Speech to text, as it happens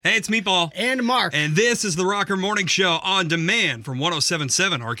Hey, it's Meatball. And Mark. And this is the Rocker Morning Show on demand from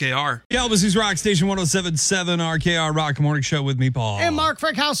 107.7 RKR. Kalamazoo's Rock Station 107.7 RKR Rocker Morning Show with Meatball. And Mark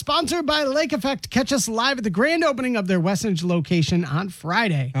Frickhouse, sponsored by Lake Effect. Catch us live at the grand opening of their Westnedge location on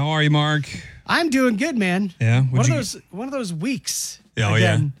Friday. How are you, Mark? I'm doing good, man. Yeah? One of those weeks. Oh,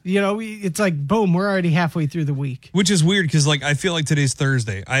 again. Yeah. You know, it's like, boom, we're already halfway through the week. Which is weird because, like, I feel like today's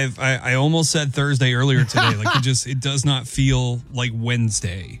Thursday. I almost said Thursday earlier today. Like, it does not feel like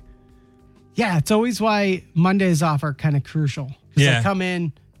Wednesday. Yeah, it's always why Mondays off are kind of crucial. Yeah. I come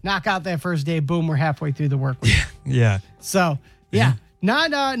in, knock out that first day, boom, we're halfway through the work week. Yeah. So, yeah.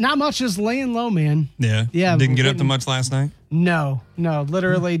 Not much, just laying low, man. Yeah. Yeah. Didn't get up to much last night? No,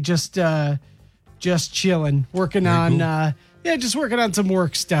 literally just chilling, working on just working on some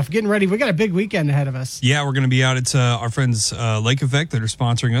work stuff, getting ready. We got a big weekend ahead of us. Yeah, we're going to be out at our friends Lake Effect that are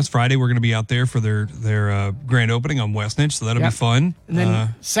sponsoring us. Friday, we're going to be out there for their grand opening on Westnedge, so that'll be fun. And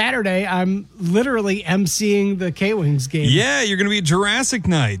then Saturday, I'm literally emceeing the K-Wings game. Yeah, you're going to be at Jurassic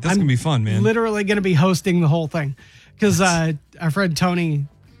Night. That's going to be fun, man. Literally going to be hosting the whole thing because our friend Tony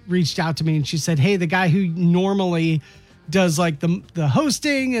reached out to me and she said, hey, the guy who normally does like the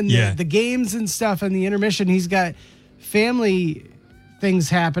hosting and the games and stuff and the intermission, he's got family things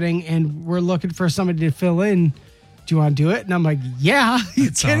happening and we're looking for somebody to fill in. Do you want to do it? And I'm like, yeah. You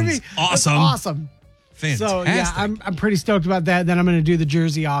kidding me? Awesome. That's awesome. Fantastic. So yeah, I'm pretty stoked about that. Then I'm going to do the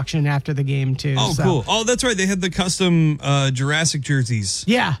jersey auction after the game too. Oh, so. Cool. Oh, that's right. They had the custom Jurassic jerseys.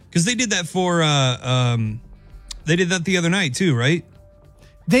 Yeah. Because they did that for they did that the other night too, right?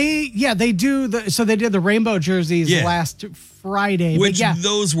 They do they did the rainbow jerseys last Friday. Which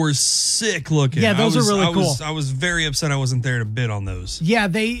those were sick looking. Yeah, those are really cool. I was very upset I wasn't there to bid on those. Yeah,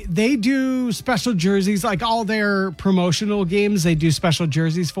 they do special jerseys, like all their promotional games, they do special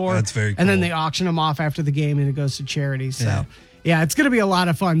jerseys for. That's very cool. And then they auction them off after the game and it goes to charity. So yeah, it's going to be a lot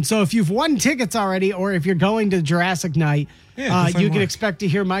of fun. So if you've won tickets already or if you're going to Jurassic Night, you can expect to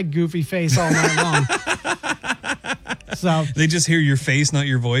hear my goofy face all night long. So they just hear your face, not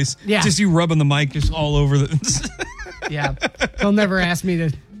your voice. Yeah. Just you rubbing the mic just all over the. Yeah. They'll never ask me to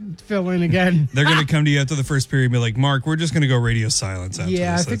fill in again. They're going to come to you after the first period and be like, Mark, we're just going to go radio silence after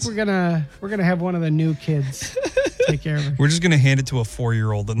this. I think we're gonna have one of the new kids take care of it. We're just going to hand it to a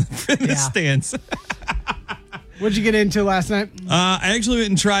 4-year-old in the stands. What'd you get into last night? I actually went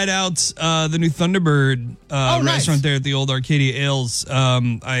and tried out the new Thunderbird restaurant there at the old Arcadia Ales.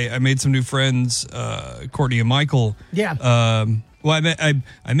 I made some new friends, Courtney and Michael. Yeah.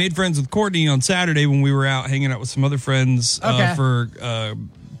 I made friends with Courtney on Saturday when we were out hanging out with some other friends for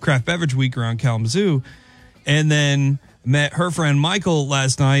Craft Beverage Week around Kalamazoo. And then met her friend Michael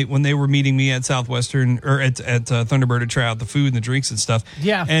last night when they were meeting me at Southwestern or at Thunderbird to try out the food and the drinks and stuff.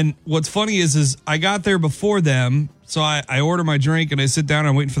 Yeah. And what's funny is I got there before them. So I order my drink and I sit down and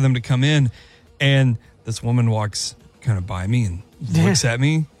I'm waiting for them to come in. And this woman walks kind of by me and looks at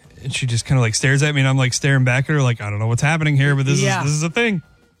me. And she just kind of like stares at me and I'm like staring back at her like, I don't know what's happening here, but this is a thing.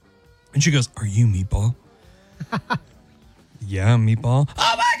 And she goes, are you Meatball? Yeah, I'm Meatball.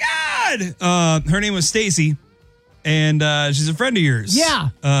 Oh my God. Her name was Stacy. And she's a friend of yours. Yeah.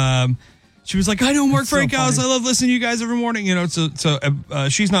 She was like, I know Mark Frickhouse. I love listening to you guys every morning. You know, so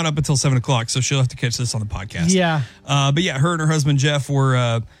she's not up until 7:00, so she'll have to catch this on the podcast. Yeah. But yeah, her and her husband Jeff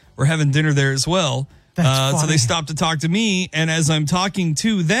were having dinner there as well. That's so they stopped to talk to me, and as I'm talking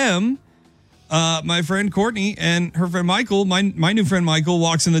to them, my friend Courtney and her friend Michael, my new friend Michael,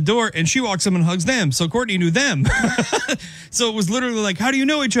 walks in the door, and she walks up and hugs them. So Courtney knew them. So it was literally like, how do you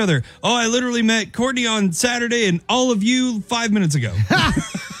know each other? Oh, I literally met Courtney on Saturday and all of you 5 minutes ago.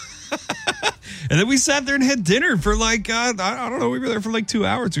 And then we sat there and had dinner for like, I don't know, we were there for like 2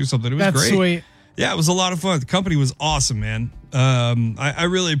 hours or something. It was great. That's sweet. Yeah, it was a lot of fun. The company was awesome, man. I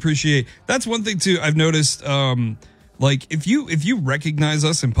really appreciate. That's one thing too. I've noticed. Like if you recognize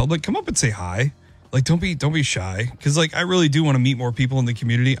us in public, come up and say hi. Like don't be shy, because like I really do want to meet more people in the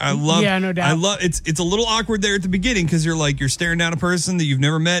community. I love. Yeah, no doubt. I love. It's a little awkward there at the beginning because you're staring down a person that you've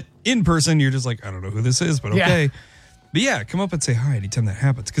never met in person. You're just like, I don't know who this is, but okay. But yeah, come up and say hi anytime that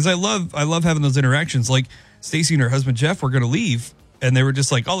happens, because I love having those interactions. Like Stacy and her husband Jeff were gonna leave, and they were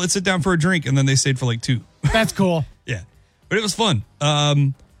just like, oh, let's sit down for a drink, and then they stayed for like 2. That's cool. Yeah, but it was fun.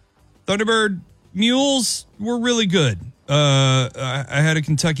 Thunderbird mules were really good. I had a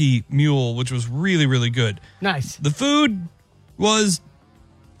Kentucky mule, which was really, really good. Nice. The food was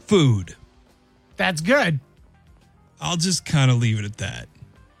food. That's good. I'll just kind of leave it at that.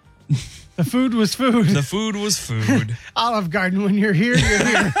 The food was food. The food was food. Olive Garden, when you're here, you're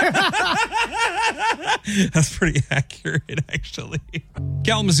here. That's pretty accurate, actually.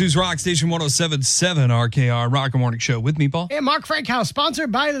 Kalamazoo's Rock Station 107.7 RKR Rock and Morning Show with me, Paul. And Mark Frankhouse,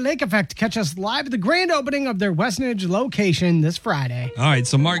 sponsored by Lake Effect. Catch us live at the grand opening of their Westnedge location this Friday. All right,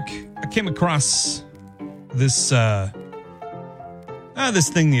 so Mark, I came across this this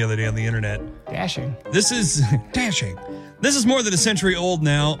thing the other day on the internet. Dashing. This is dashing. This is more than a century old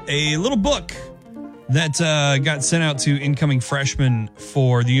now. A little book that got sent out to incoming freshmen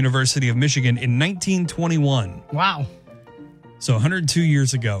for the University of Michigan in 1921. Wow. So 102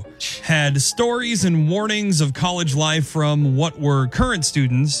 years ago. Had stories and warnings of college life from what were current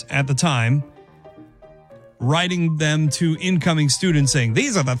students at the time, writing them to incoming students saying,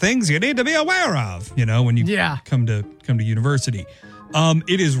 these are the things you need to be aware of, you know, when you come to university.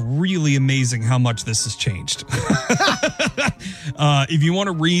 It is really amazing how much this has changed. If you want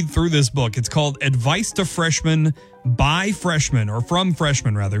to read through this book, it's called Advice to Freshmen by Freshmen, or from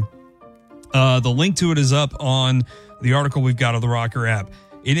Freshmen, rather. The link to it is up on the article we've got on the Rocker app.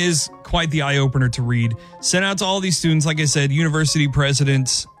 It is quite the eye-opener to read. Sent out to all these students. Like I said, university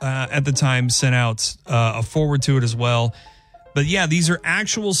presidents at the time sent out a forward to it as well. But yeah, these are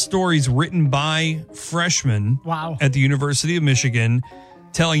actual stories written by freshmen at the University of Michigan,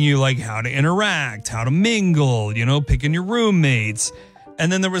 telling you like how to interact, how to mingle, you know, picking your roommates. And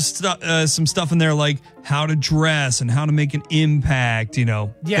then there was some stuff in there like how to dress and how to make an impact, you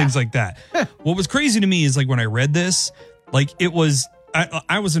know, things like that. What was crazy to me is like when I read this, like it was,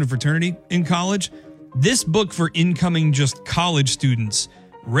 I was in a fraternity in college. This book for incoming just college students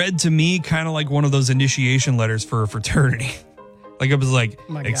read to me kind of like one of those initiation letters for a fraternity. Like it was like,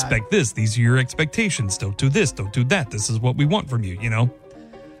 expect this. These are your expectations. Don't do this. Don't do that. This is what we want from you, you know?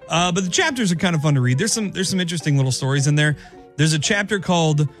 But the chapters are kind of fun to read. There's some interesting little stories in there. There's a chapter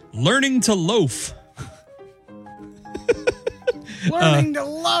called Learning to Loaf. Learning to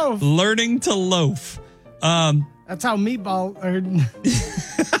loaf. Learning to loaf. That's how meatball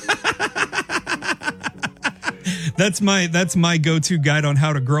That's my go-to guide on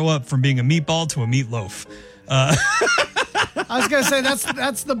how to grow up from being a meatball to a meatloaf. I was going to say,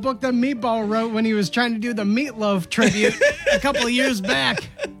 that's the book that Meatball wrote when he was trying to do the Meatloaf tribute a couple of years back.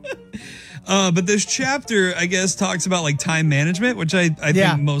 But this chapter, I guess, talks about like time management, which I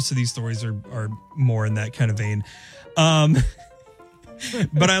think most of these stories are more in that kind of vein.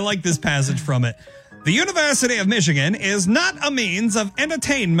 But I like this passage from it. The University of Michigan is not a means of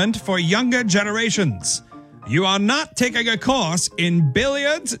entertainment for younger generations. You are not taking a course in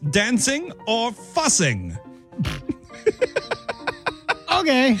billiards, dancing, or fussing.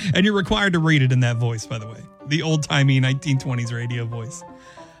 Okay. And you're required to read it in that voice, by the way. The old-timey 1920s radio voice.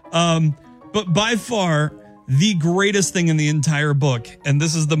 But by far, the greatest thing in the entire book, and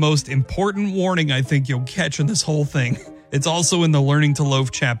this is the most important warning I think you'll catch in this whole thing. It's also in the Learning to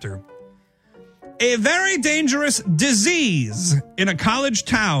Loaf chapter. A very dangerous disease in a college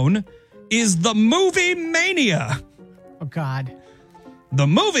town is the movie mania. Oh, God. The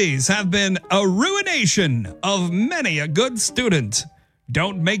movies have been a ruination of many a good student.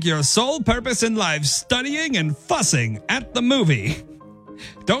 Don't make your sole purpose in life studying and fussing at the movie.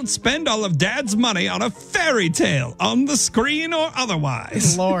 Don't spend all of Dad's money on a fairy tale on the screen or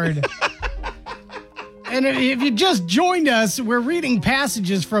otherwise. Lord. And if you just joined us, we're reading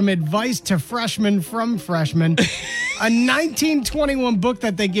passages from Advice to Freshmen from Freshmen, a 1921 book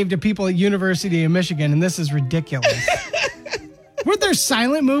that they gave to people at University of Michigan, and this is ridiculous. Were there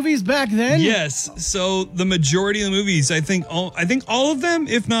silent movies back then? Yes. So the majority of the movies, I think all of them,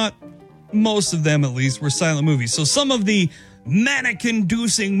 if not most of them at least, were silent movies. So some of the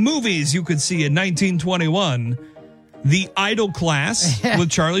manic-inducing movies you could see in 1921, The Idle Class with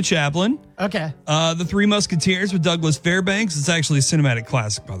Charlie Chaplin. Okay. The Three Musketeers with Douglas Fairbanks. It's actually a cinematic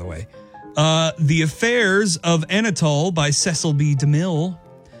classic, by the way. The Affairs of Anatole by Cecil B. DeMille.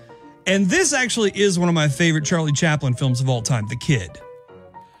 And this actually is one of my favorite Charlie Chaplin films of all time, The Kid.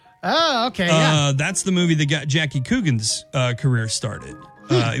 Oh, okay, yeah. That's the movie that got Jackie Coogan's career started.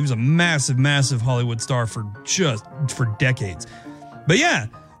 He was a massive, massive Hollywood star for decades. But yeah,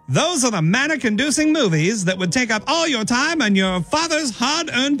 those are the manic-inducing movies that would take up all your time and your father's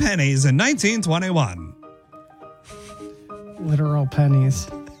hard-earned pennies in 1921. Literal pennies.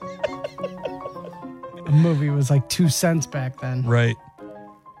 A movie was like 2 cents back then. Right.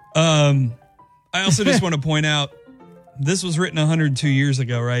 I also just want to point out, this was written 102 years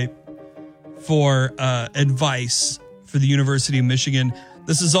ago, right? For advice for the University of Michigan.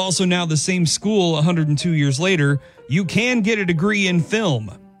 This is also now the same school 102 years later. You can get a degree in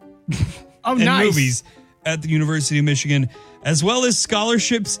film and movies at the University of Michigan. as well as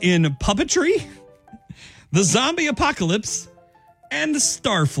scholarships in puppetry, the zombie apocalypse, and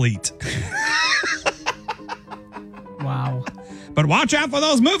Starfleet. Wow. But watch out for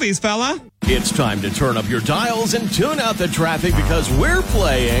those movies, fella. It's time to turn up your dials and tune out the traffic because we're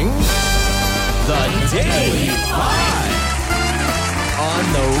playing the Daily 5 on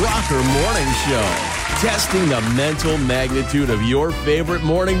the Rocker Morning Show. Testing the mental magnitude of your favorite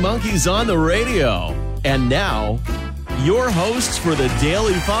morning monkeys on the radio. And now, your hosts for the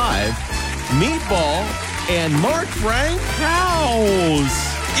Daily 5, Meatball and Mark Frank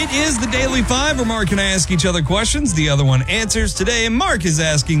House. It is the Daily 5 where Mark and I ask each other questions. The other one answers. Today, Mark is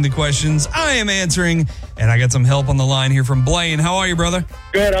asking the questions. I am answering. And I got some help on the line here from Blaine. How are you, brother?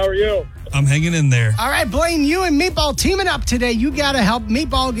 Good. How are you? I'm hanging in there. All right, Blaine, you and Meatball teaming up today. You got to help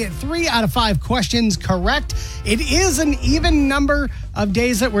Meatball get 3 out of 5 questions correct. It is an even number of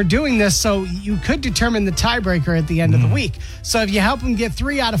days that we're doing this, so you could determine the tiebreaker at the end of the week. So if you help him get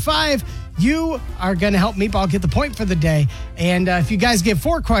 3 out of 5, you are going to help Meatball get the point for the day. And if you guys get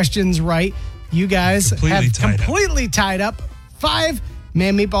 4 questions right, you guys completely tied up. 5,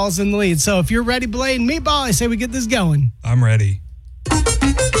 man, Meatball's in the lead. So if you're ready, Blaine, Meatball, I say we get this going. I'm ready.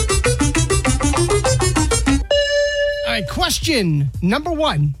 All right, question number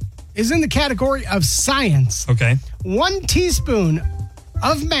 1 is in the category of science. Okay. 1 teaspoon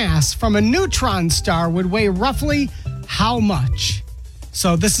of mass from a neutron star would weigh roughly how much?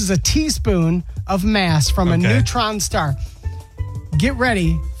 So this is a teaspoon of mass from a neutron star. Get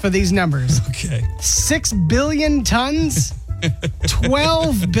ready for these numbers. Okay. 6 billion tons,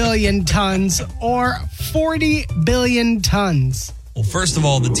 12 billion tons, or 40 billion tons. Well, first of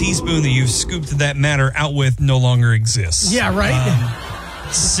all, the teaspoon that you've scooped that matter out with no longer exists. Yeah,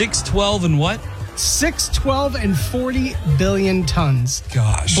 right? 6, 12, and what? 6, 12, and 40 billion tons.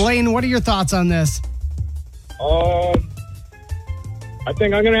 Gosh. Blaine, what are your thoughts on this? I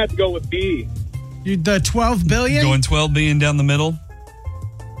think I'm going to have to go with B. The 12 billion? Going 12 billion down the middle?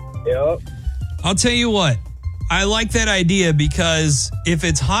 Yep. I'll tell you what. I like that idea because if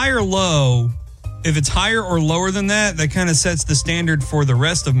it's high or low, if it's higher or lower than that, that kind of sets the standard for the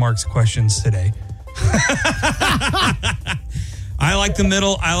rest of Mark's questions today. I like the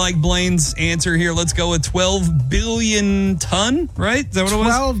middle. I like Blaine's answer here. Let's go with 12 billion ton, right? Is that what it was?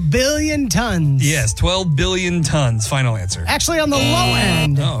 12 billion tons. Yes, 12 billion tons. Final answer. Actually, on the low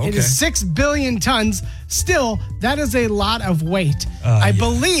end, okay. It is 6 billion tons. Still, that is a lot of weight. I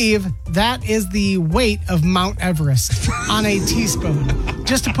believe that is the weight of Mount Everest on a teaspoon.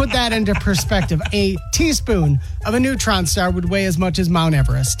 Just to put that into perspective, a teaspoon of a neutron star would weigh as much as Mount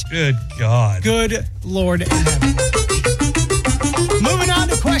Everest. Good God. Good Lord in heaven. Moving on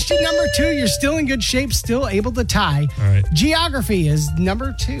to question number 2. You're still in good shape, still able to tie. All right. Geography is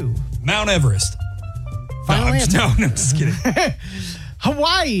number 2. Mount Everest. Final answer. No, I'm just kidding.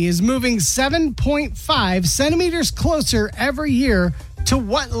 Hawaii is moving 7.5 centimeters closer every year to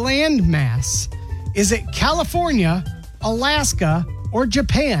what landmass? Is it California, Alaska, or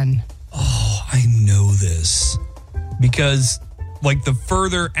Japan? Oh, I know this. Because, like, the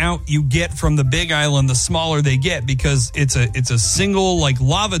further out you get from the Big Island, the smaller they get because it's a single, like,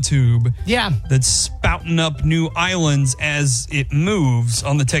 lava tube that's spouting up new islands as it moves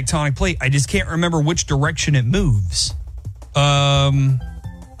on the tectonic plate. I just can't remember which direction it moves.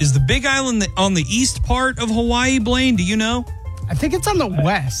 Is the Big Island on the east part of Hawaii, Blaine? Do you know? I think it's on the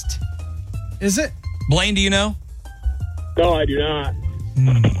west. Is it? Blaine, do you know? No, I do not.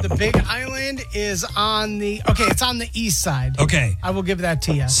 The Big Island is on the... Okay, it's on the east side. Okay. I will give that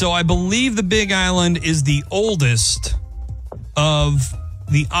to you. So I believe the Big Island is the oldest of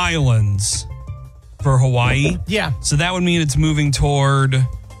the islands for Hawaii. Yeah. So that would mean it's moving toward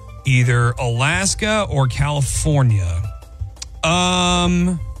either Alaska or California.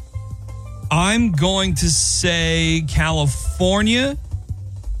 I'm going to say California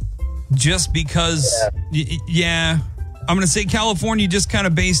just because, I'm going to say California just kind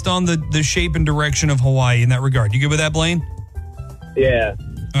of based on the shape and direction of Hawaii in that regard. You good with that, Blaine? Yeah.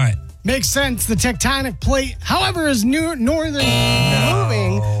 All right. Makes sense. The tectonic plate, however, is northern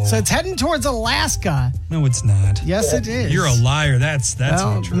moving, so it's heading towards Alaska. No, it's not. Yes, it is. You're a liar. That's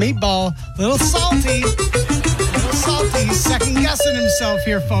not true. Meatball, little salty. He's second guessing himself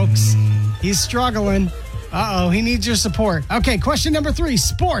here, folks. He's struggling. He needs your support. Okay, question number 3,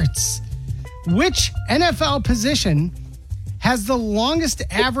 sports. Which NFL position has the longest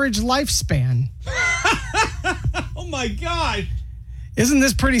average lifespan? Oh my God. Isn't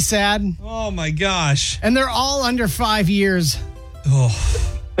this pretty sad? Oh my gosh. And they're all under 5 years. Oh.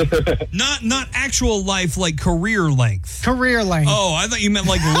 Not actual life, like career length. Career length. Oh, I thought you meant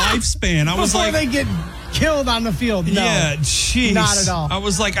like lifespan. I was Before like, they get killed on the field. No. Yeah, jeez. Not at all. I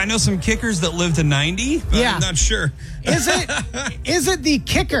was like, I know some kickers that live to 90, but Yeah. I'm not sure. Is it the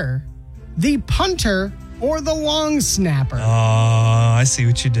kicker, the punter, or the long snapper? Oh, I see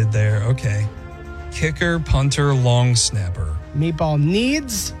what you did there. Okay. Kicker, punter, long snapper. Meatball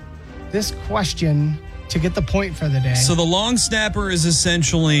needs this question to get the point for the day. So the long snapper is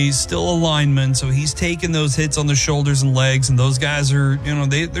essentially still a lineman, so he's taking those hits on the shoulders and legs, and those guys are,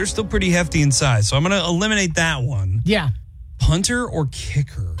 they're still pretty hefty in size. So I'm going to eliminate that one. Yeah. Punter or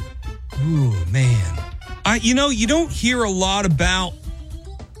kicker? Ooh, man. You don't hear a lot about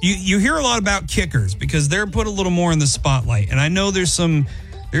you hear a lot about kickers because they're put a little more in the spotlight. And I know there's some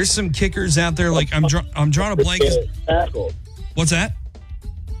kickers out there like I'm drawing a blank. Tackled. What's that?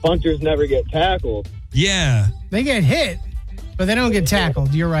 Punters never get tackled. Yeah. They get hit, but they don't get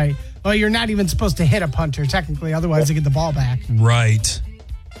tackled. You're right. Well, you're not even supposed to hit a punter, technically. Otherwise, they get the ball back. Right.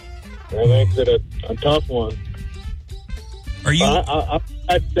 That makes it a tough one. Are you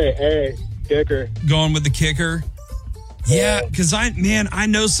I'd say A, kicker. going with the kicker? Yeah, because I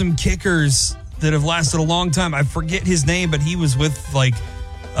know some kickers that have lasted a long time. I forget his name, but he was with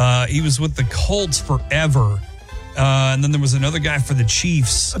the Colts forever. And then there was another guy for the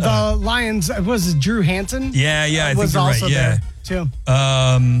Chiefs. The Lions, was it Drew Hansen? Yeah, I think was you're also right. Yeah. there,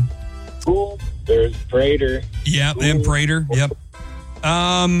 too. Cool. There's Prater. Yeah, and Prater. Yep.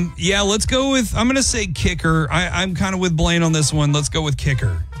 Yeah, let's go with, I'm going to say kicker. I'm kind of with Blaine on this one. Let's go with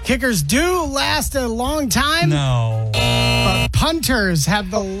kicker. Kickers do last a long time. No. But punters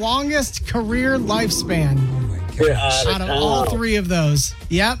have the longest career lifespan out of all three of those.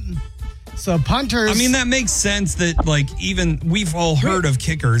 Yep. So punters. I mean, that makes sense that, like, even we've all heard of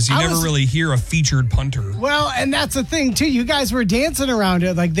kickers. You never really hear a featured punter. Well, and that's the thing, too. You guys were dancing around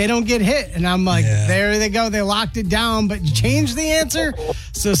it like they don't get hit. And I'm like, There they go. They locked it down, but you changed the answer.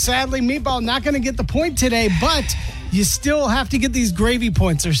 So sadly, Meatball not going to get the point today, but you still have to get these gravy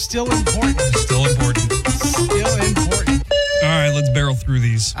points. They're still important. Still important. Still important. All right, let's barrel through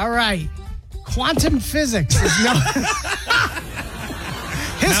these. All right. Quantum physics is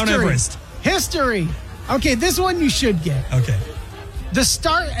history. Mount Everest. History. Okay, this one you should get. Okay. The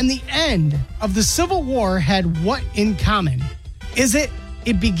start and the end of the Civil War had what in common? Is it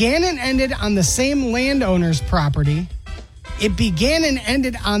began and ended on the same landowner's property, it began and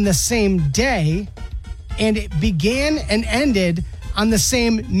ended on the same day, and it began and ended on the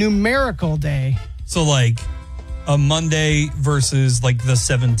same numerical day? So, like, a Monday versus, like, the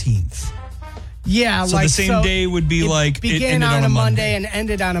 17th. Yeah, so the same day would be like it began on a Monday and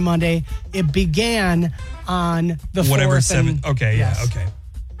ended on a Monday. It began on the whatever 4th. Okay, yes. Yeah, okay.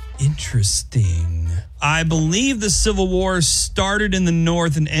 Interesting. I believe the Civil War started in the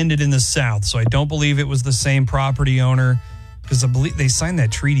North and ended in the South, so I don't believe it was the same property owner because I believe they signed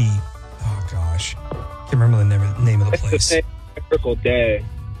that treaty. Oh gosh, can't remember the name of the place. It's the same numerical day.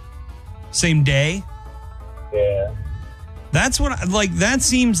 Same day. Yeah. That's what that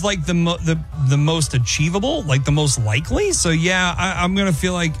seems like the most achievable, like the most likely. So yeah, I'm gonna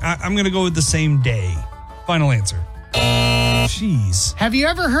feel like I'm gonna go with the same day. Final answer. Jeez. Have you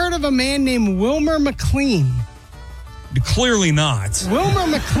ever heard of a man named Wilmer McLean? Clearly not. Wilmer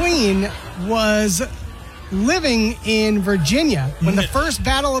McLean was living in Virginia when the first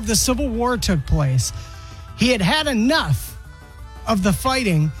battle of the Civil War took place. He had had enough of the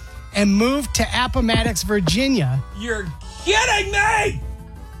fighting and moved to Appomattox, Virginia. You're kidding me!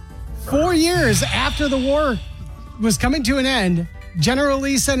 4 years after the war was coming to an end, General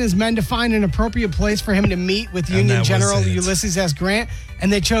Lee sent his men to find an appropriate place for him to meet with Union General Ulysses S. Grant,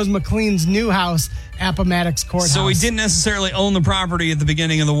 and they chose McLean's new house, Appomattox Courthouse. So he didn't necessarily own the property at the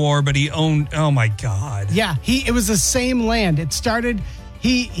beginning of the war, but he owned, oh my God. Yeah, it was the same land. It started,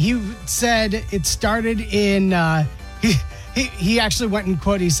 he said it started in, he actually went and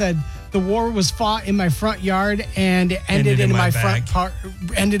quote, he said, "The war was fought in my front yard and ended in my front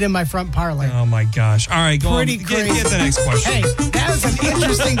parlor." Oh my gosh! All right, go Pretty on. crazy. Get the next question. Hey, that was an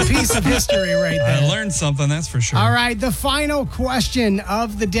interesting piece of history right there. I learned something, that's for sure. All right, the final question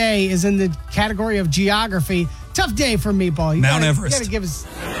of the day is in the category of geography. Tough day for Meatball. Mount Everest. You got to give us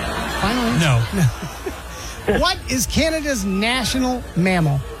final answer. No. What is Canada's national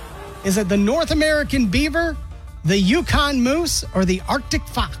mammal? Is it the North American beaver, the Yukon moose, or the Arctic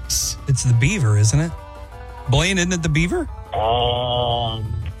fox? It's the beaver, isn't it? Blaine, isn't it the beaver?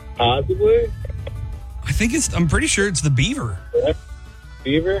 Possibly. I'm pretty sure it's the beaver.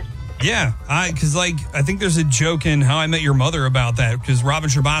 Beaver? Yeah, because I think there's a joke in How I Met Your Mother about that, because Robin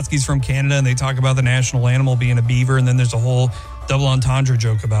Scherbatsky's from Canada and they talk about the national animal being a beaver, and then there's a whole double entendre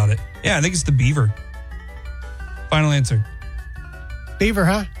joke about it. Yeah, I think it's the beaver. Final answer. Beaver,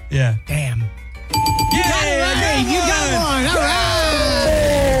 huh? Yeah. Damn. You got it right. You got one. All right.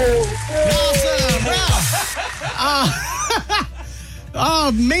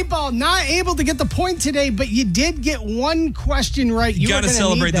 Awesome. Meatball, not able to get the point today, but you did get one question right. You got to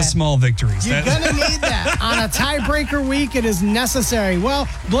celebrate the small victories. You're going to need that. On a tiebreaker week, it is necessary. Well,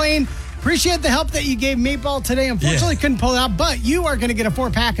 Blaine, appreciate the help that you gave Meatball today. Unfortunately, couldn't pull it out, but you are going to get a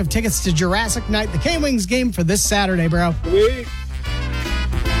 4-pack of tickets to Jurassic Night, the K-Wings game for this Saturday, bro. Sweet.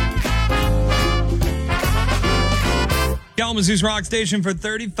 Kalamazoo's Rock Station for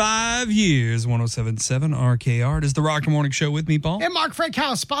 35 years. 107.7 RKR. It is the Rocker Morning Show with Meatball. And Mark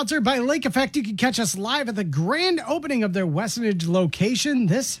Frankhouse, sponsored by Lake Effect. You can catch us live at the grand opening of their Westonage location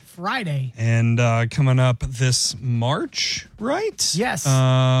this Friday. And coming up this March, right? Yes.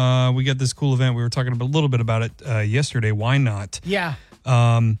 We got this cool event. We were talking a little bit about it yesterday. Why not? Yeah.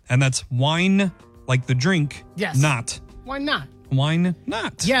 And that's wine, like the drink. Yes. Not. Why not? Wine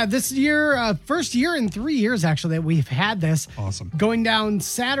not. Yeah, this year, first year in 3 years, actually, that we've had this. Awesome. Going down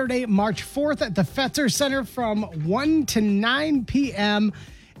Saturday, March 4th at the Fetzer Center from 1 to 9 p.m.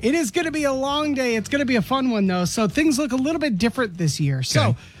 It is going to be a long day. It's going to be a fun one, though. So things look a little bit different this year. Okay.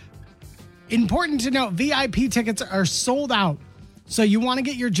 So important to note, VIP tickets are sold out. So you want to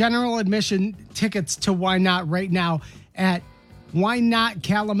get your general admission tickets to Why Not right now at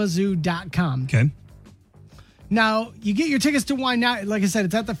whynotkalamazoo.com. Okay. Now, you get your tickets to Why Not. Like I said,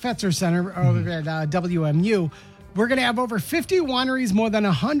 it's at the Fetzer Center over at WMU. We're going to have over 50 wineries, more than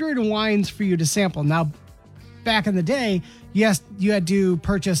 100 wines for you to sample. Now, back in the day, yes, you had to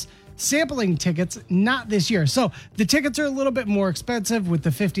purchase sampling tickets, not this year. So the tickets are a little bit more expensive with the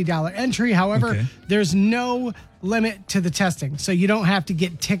 $50 entry. However, there's no limit to the testing. So you don't have to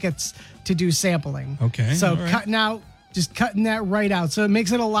get tickets to do sampling. Okay. So cutting that right out. So it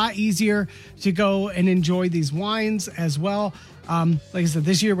makes it a lot easier to go and enjoy these wines as well. Like I said,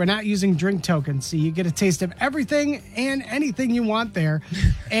 this year we're not using drink tokens, so you get a taste of everything and anything you want there.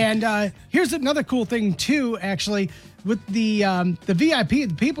 And here's another cool thing too, actually, with the VIP,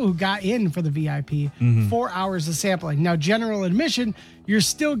 the people who got in for the VIP, 4 hours of sampling. Now, general admission, you're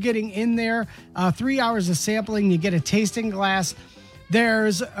still getting in there. 3 hours of sampling, you get a tasting glass.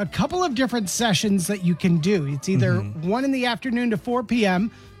 There's a couple of different sessions that you can do. It's either 1 in the afternoon to 4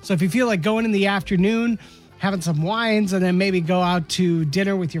 p.m. So if you feel like going in the afternoon, having some wines, and then maybe go out to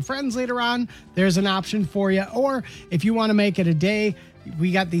dinner with your friends later on, there's an option for you. Or if you want to make it a day,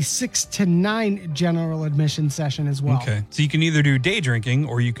 we got the 6 to 9 general admission session as well. Okay. So you can either do day drinking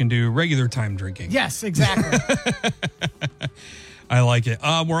or you can do regular time drinking. Yes, exactly. I like it.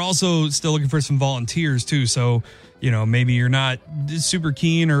 We're also still looking for some volunteers too. So, maybe you're not super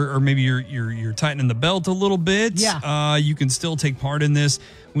keen or maybe you're tightening the belt a little bit. Yeah. You can still take part in this.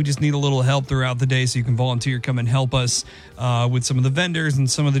 We just need a little help throughout the day, so you can volunteer, come and help us with some of the vendors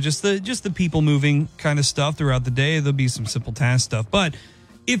and some of the just the people moving kind of stuff throughout the day. There'll be some simple task stuff. But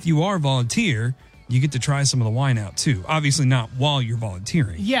if you are a volunteer, you get to try some of the wine out too. Obviously not while you're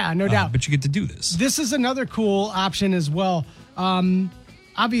volunteering. Yeah, no doubt. But you get to do this. This is another cool option as well.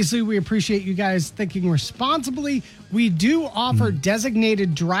 Obviously, we appreciate you guys thinking responsibly. We do offer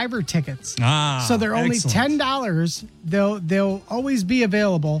designated driver tickets. So they're only $10. They'll always be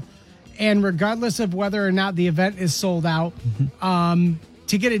available. And regardless of whether or not the event is sold out,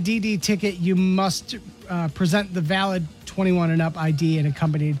 to get a DD ticket, you must present the valid 21 and up ID and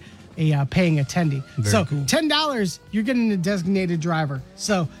accompanied a paying attendee. Very cool. $10, you're getting a designated driver.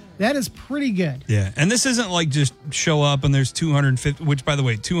 So that is pretty good. Yeah. And this isn't like just show up and there's 250, which by the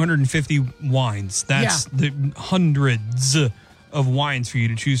way, 250 wines. That's the hundreds of wines for you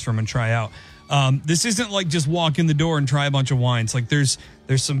to choose from and try out. This isn't like just walk in the door and try a bunch of wines. Like there's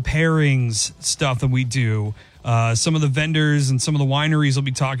some pairings stuff that we do. Some of the vendors and some of the wineries will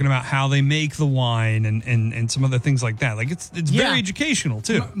be talking about how they make the wine and some other things like that. Like it's very educational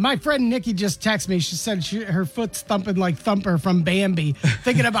too. My friend Nikki just texted me. She said her foot's thumping like Thumper from Bambi,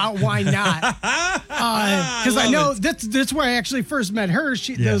 thinking about why not. Because I know that's where I actually first met her.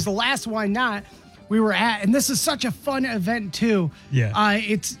 That was the last Why Not we were at, and this is such a fun event too. Yeah,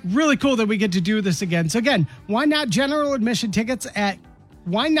 it's really cool that we get to do this again. So again, Why Not general admission tickets at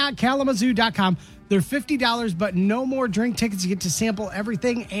whynotkalamazoo.com. They're $50, but no more drink tickets. You get to sample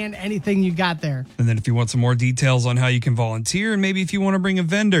everything and anything you got there. And then if you want some more details on how you can volunteer, and maybe if you want to bring a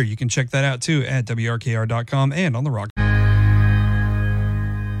vendor, you can check that out too at WRKR.com and on the Rock.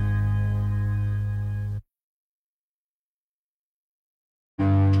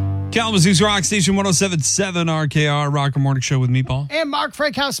 Kalamazoo's Rock Station 107.7 RKR, Rocker Morning Show with Meatball. And Mark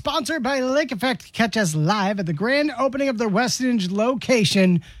Frankhouse, sponsored by Lake Effect. Catch us live at the grand opening of their Westonage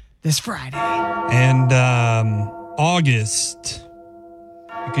location this Friday. And August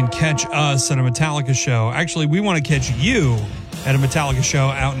You can catch us at a Metallica show. Actually, we want to catch you at a Metallica show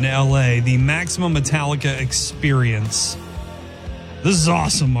out in LA, the Maximum Metallica Experience. This is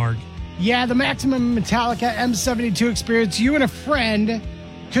awesome, Mark. Yeah, the Maximum Metallica M72 Experience. You and a friend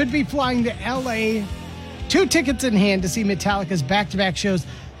could be flying to LA, 2 tickets in hand to see Metallica's back-to-back shows.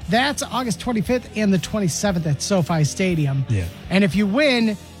 That's August 25th and the 27th at SoFi Stadium. Yeah. And if you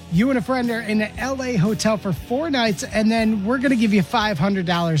win, you and a friend are in an LA hotel for 4 nights, and then we're going to give you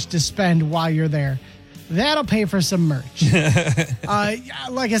 $500 to spend while you're there. That'll pay for some merch.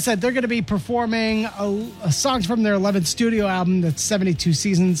 Like I said, they're going to be performing songs from their 11th studio album that's 72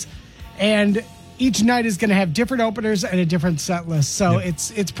 Seasons. And each night is going to have different openers and a different set list. So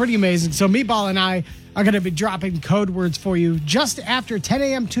it's pretty amazing. So Meatball and I are going to be dropping code words for you just after 10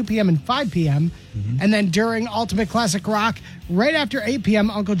 a.m., 2 p.m., and 5 p.m. Mm-hmm. And then during Ultimate Classic Rock, right after 8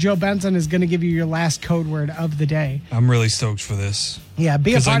 p.m., Uncle Joe Benson is going to give you your last code word of the day. I'm really stoked for this. Yeah,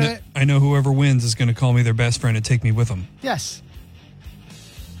 be a part of it. I know whoever wins is going to call me their best friend and take me with them. Yes.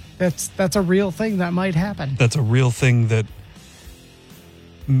 That's a real thing that might happen. That's a real thing that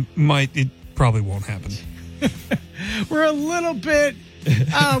it probably won't happen. We're a little bit...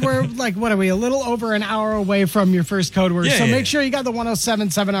 we're like, what are we? A little over an hour away from your first code word. So make sure you got the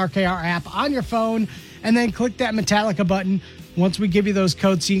 1077 RKR app on your phone and then click that Metallica button once we give you those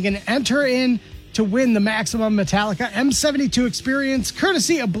codes so you can enter in to win the Maximum Metallica M72 Experience,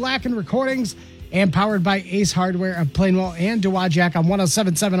 courtesy of Blackened Recordings and powered by Ace Hardware of Plainwell and Dowagiac on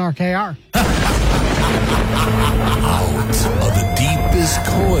 1077 RKR. Out of the deepest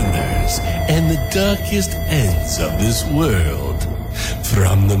corners and the darkest ends of this world.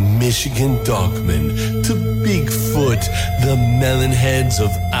 From the Michigan Dogman to Bigfoot, the Melonheads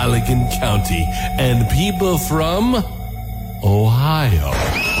of Allegan County, and people from Ohio.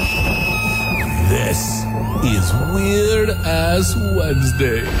 This is Weird Ass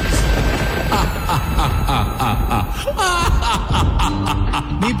Wednesdays.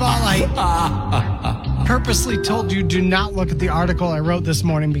 Meatball, I purposely told you do not look at the article I wrote this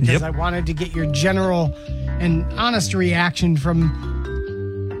morning because I wanted to get your general and honest reaction from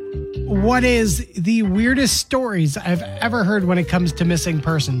what is the weirdest stories I've ever heard when it comes to missing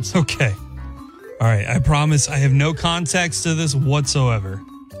persons. Okay. All right. I promise I have no context to this whatsoever.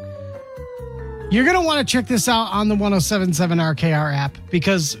 You're going to want to check this out on the 1077 RKR app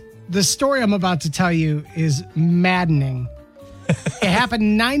because the story I'm about to tell you is maddening. It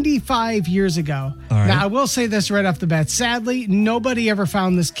happened 95 years ago. All right. Now, I will say this right off the bat. Sadly, nobody ever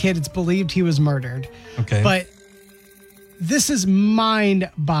found this kid. It's believed he was murdered. Okay. But this is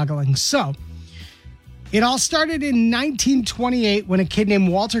mind-boggling. So, it all started in 1928 when a kid named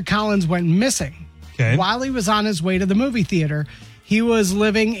Walter Collins went missing. Okay. While he was on his way to the movie theater, he was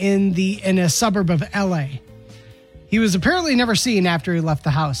living in a suburb of LA. He was apparently never seen after he left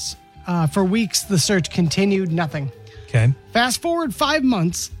the house. For weeks, the search continued, nothing. Okay. Fast forward 5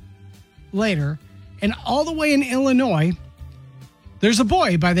 months later, and all the way in Illinois, there's a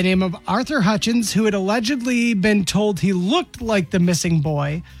boy by the name of Arthur Hutchins who had allegedly been told he looked like the missing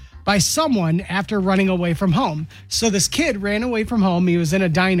boy by someone after running away from home. So this kid ran away from home. He was in a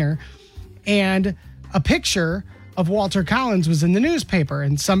diner, and a picture of Walter Collins was in the newspaper,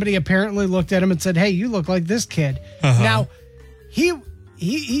 and somebody apparently looked at him and said, "Hey, you look like this kid." Uh-huh. Now, he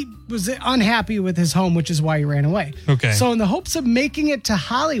was unhappy with his home, which is why he ran away. Okay. So in the hopes of making it to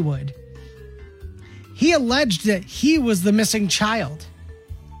Hollywood, he alleged that he was the missing child.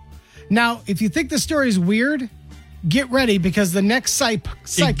 Now, if you think the story is weird, get ready because the next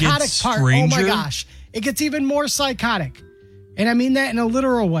psychotic part, oh my gosh, it gets even more psychotic. And I mean that in a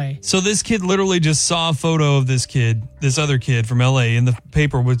literal way. So this kid literally just saw a photo of this other kid from LA, and the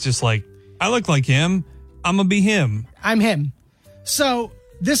paper was just like, I look like him. I'm going to be him. I'm him. So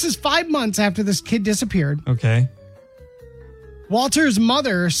this is 5 months after this kid disappeared. Okay. Walter's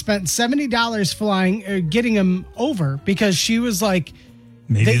mother spent $70 getting him over because she was like,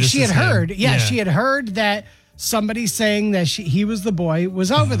 she had heard. Yeah, she had heard that somebody saying that he was the boy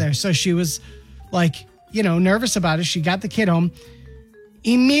was over there. So she was like, nervous about it. She got the kid home.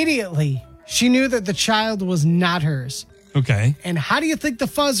 Immediately, she knew that the child was not hers. Okay. And how do you think the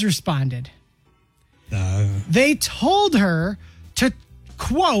fuzz responded? They told her to,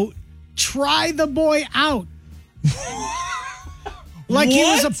 quote, try the boy out. Like he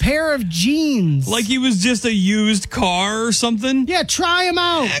was a pair of jeans. Like he was just a used car or something? Yeah, try him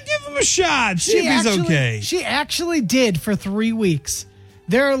out. Yeah, give him a shot. See if he's okay. She actually did for 3 weeks.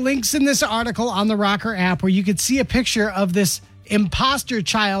 There are links in this article on the Rocker app where you could see a picture of this imposter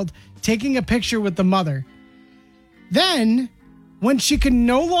child taking a picture with the mother. Then, when she could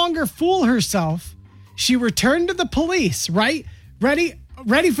no longer fool herself, she returned to the police, right? Ready?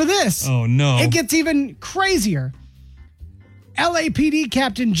 ready for this. Oh, no. It gets even crazier. LAPD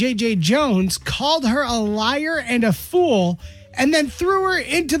Captain J.J. Jones called her a liar and a fool and then threw her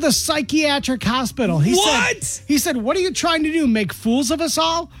into the psychiatric hospital. He said, what are you trying to do, make fools of us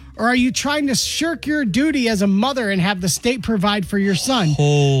all? Or are you trying to shirk your duty as a mother and have the state provide for your son?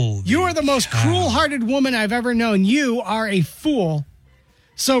 You are the most cruel-hearted woman I've ever known. You are a fool.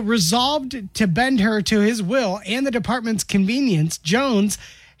 So resolved to bend her to his will and the department's convenience, Jones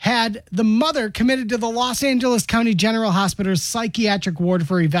had the mother committed to the Los Angeles County General Hospital's psychiatric ward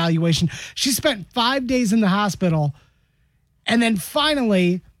for evaluation. She spent 5 days in the hospital. And then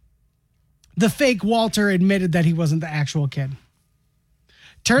finally, the fake Walter admitted that he wasn't the actual kid.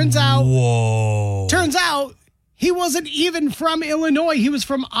 Turns out he wasn't even from Illinois. He was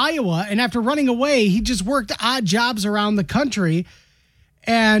from Iowa. And after running away, he just worked odd jobs around the country.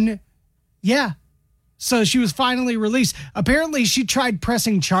 And yeah, so she was finally released. Apparently, she tried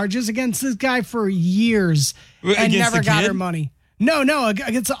pressing charges against this guy for years and never got her money. No,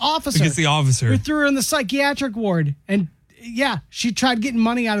 against the officer. Against the officer. Who threw her in the psychiatric ward. And yeah, she tried getting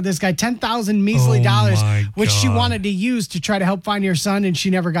money out of this guy, $10,000 measly dollars, which she wanted to use to try to help find your son, and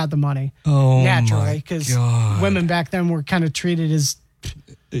she never got the money. Naturally, because women back then were kind of treated as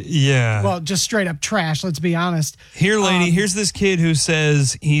just straight up trash, let's be honest. Here, lady, here's this kid who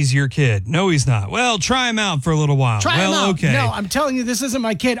says he's your kid. No, he's not. Well, try him out for a little while. Try him out. Okay. No, I'm telling you, this isn't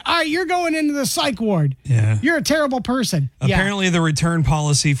my kid. All right, you're going into the psych ward. Yeah. You're a terrible person. Apparently the return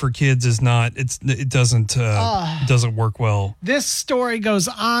policy for kids is not, it doesn't work well. This story goes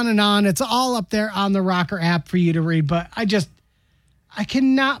on and on. It's all up there on the Rocker app for you to read, but I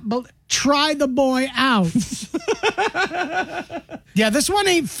cannot believe. Try the boy out. Yeah, this one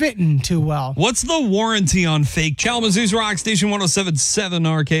ain't fitting too well. What's the warranty on fake? Kalamazoo's Rock Station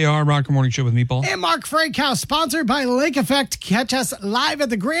 107.7 RKR, Rocker Morning Show with Meatball. And Mark Frankhouse, sponsored by Lake Effect. Catch us live at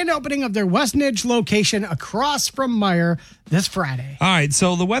the grand opening of their West Nidge location across from Meijer this Friday. All right,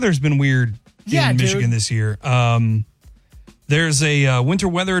 so the weather's been weird in Michigan this year. There's a winter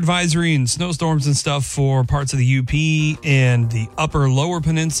weather advisory and snowstorms and stuff for parts of the UP and the upper lower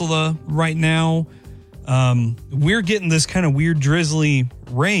peninsula right now. We're getting this kind of weird drizzly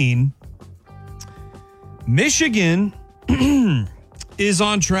rain. Michigan is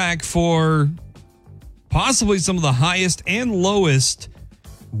on track for possibly some of the highest and lowest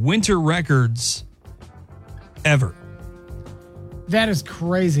winter records ever. That is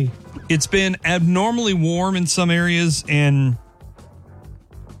crazy. It's been abnormally warm in some areas and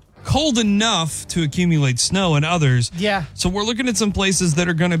cold enough to accumulate snow in others. Yeah. So we're looking at some places that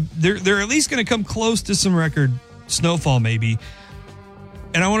are they're at least going to come close to some record snowfall maybe.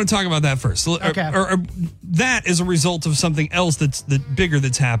 And I want to talk about that first. Okay. Or that is a result of something else that's bigger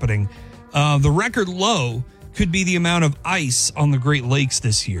that's happening. The record low could be the amount of ice on the Great Lakes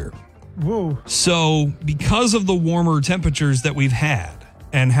this year. Whoa. So because of the warmer temperatures that we've had,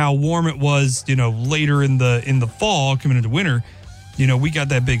 and how warm it was, later in the fall coming into winter, we got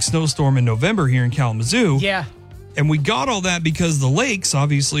that big snowstorm in November here in Kalamazoo. Yeah. And we got all that because the lakes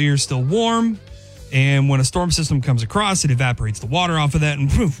obviously are still warm. And when a storm system comes across, it evaporates the water off of that and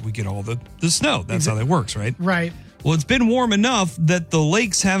poof, we get all the snow. That's how that works, right? Right. Well, it's been warm enough that the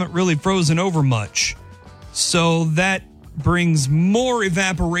lakes haven't really frozen over much. So that brings more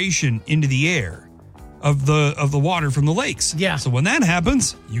evaporation into the air of the water from the lakes. Yeah. So when that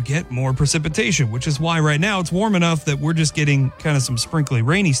happens, you get more precipitation, which is why right now it's warm enough that we're just getting kind of some sprinkly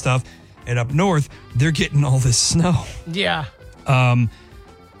rainy stuff. And up north, they're getting all this snow. Yeah.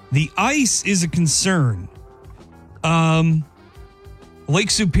 The ice is a concern.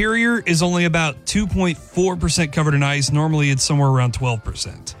 Lake Superior is only about 2.4% covered in ice. Normally it's somewhere around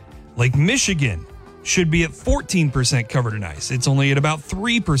 12%. Lake Michigan should be at 14% covered in ice. It's only at about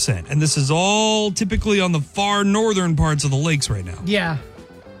 3%. And this is all typically on the far northern parts of the lakes right now. Yeah.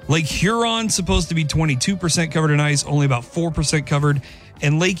 Lake Huron's supposed to be 22% covered in ice, only about 4% covered.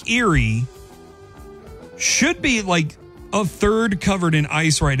 And Lake Erie should be like a third covered in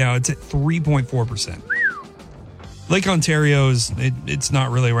ice right now. It's at 3.4%. Lake Ontario it's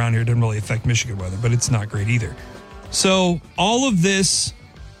not really around here. It doesn't really affect Michigan weather, but it's not great either. So all of this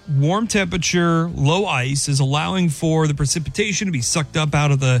warm temperature, low ice is allowing for the precipitation to be sucked up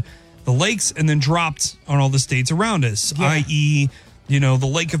out of the lakes and then dropped on all the states around us, i.e., the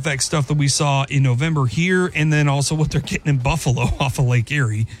lake effect stuff that we saw in November here, and then also what they're getting in Buffalo off of Lake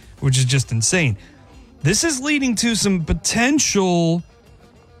Erie, which is just insane. This is leading to some potential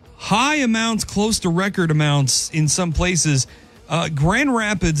high amounts, close to record amounts in some places. Grand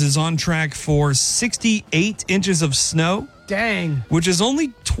Rapids is on track for 68 inches of snow. Dang. which is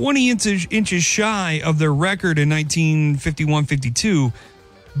only 20 inches shy of their record in 1951-52.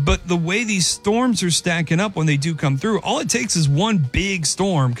 But the way these storms are stacking up when they do come through, all it takes is one big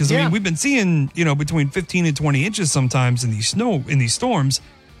storm. Because, I mean, we've been seeing, between 15 and 20 inches sometimes in these storms.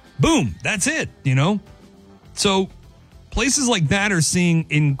 Boom, that's it, So places like that are seeing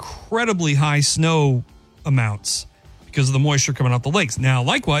incredibly high snow amounts because of the moisture coming out the lakes. Now,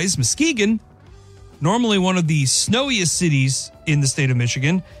 likewise, Muskegon, normally one of the snowiest cities in the state of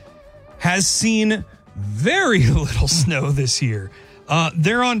Michigan, has seen very little snow this year.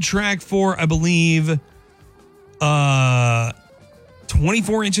 They're on track for, I believe,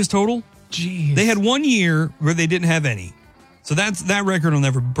 24 inches total. Jeez. They had 1 year where they didn't have any. So that record will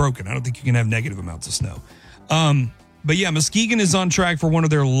never be broken. I don't think you can have negative amounts of snow. But yeah, Muskegon is on track for one of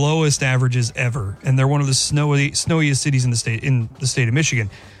their lowest averages ever, and they're one of the snowiest cities in the state of Michigan.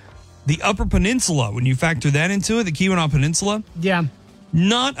 The Upper Peninsula, when you factor that into it, the Keweenaw Peninsula,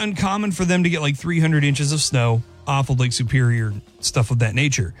 not uncommon for them to get like 300 inches of snow off of Lake Superior, stuff of that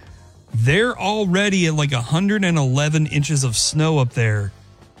nature. They're already at like 111 inches of snow up there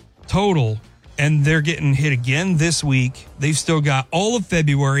total, and they're getting hit again this week. They've still got all of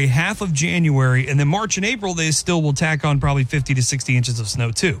February, half of January, and then March and April, they still will tack on probably 50 to 60 inches of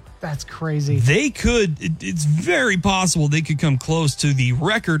snow too. That's crazy. It's very possible they could come close to the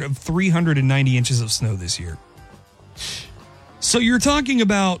record of 390 inches of snow this year. So you're talking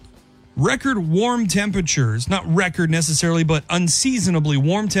about record warm temperatures, not record necessarily, but unseasonably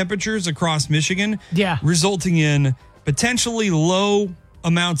warm temperatures across Michigan, resulting in potentially low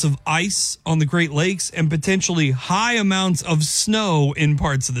amounts of ice on the Great Lakes and potentially high amounts of snow in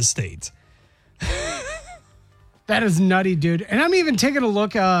parts of the state. That is nutty, dude. And I'm even taking a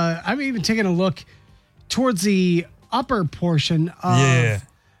look towards the upper portion of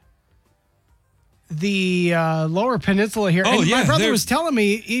the lower peninsula here. Oh, and yeah, my brother was telling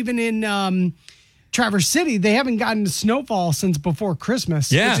me even in Traverse City, they haven't gotten snowfall since before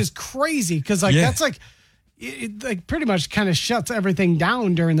Christmas, which is crazy because that's like it like pretty much kind of shuts everything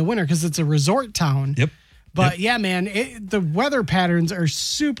down during the winter because it's a resort town. Yep. But yeah, man, the weather patterns are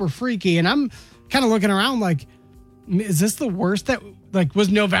super freaky, and I'm kind of looking around like, is this the worst was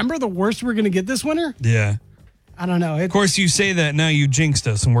November the worst we're going to get this winter? Yeah. I don't know. Of course, you say that now you jinxed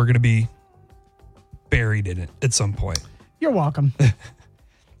us, and we're going to be buried in it at some point. You're welcome.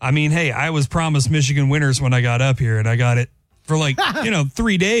 I mean, hey, I was promised Michigan winters when I got up here, and I got it for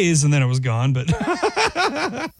 3 days, and then it was gone. But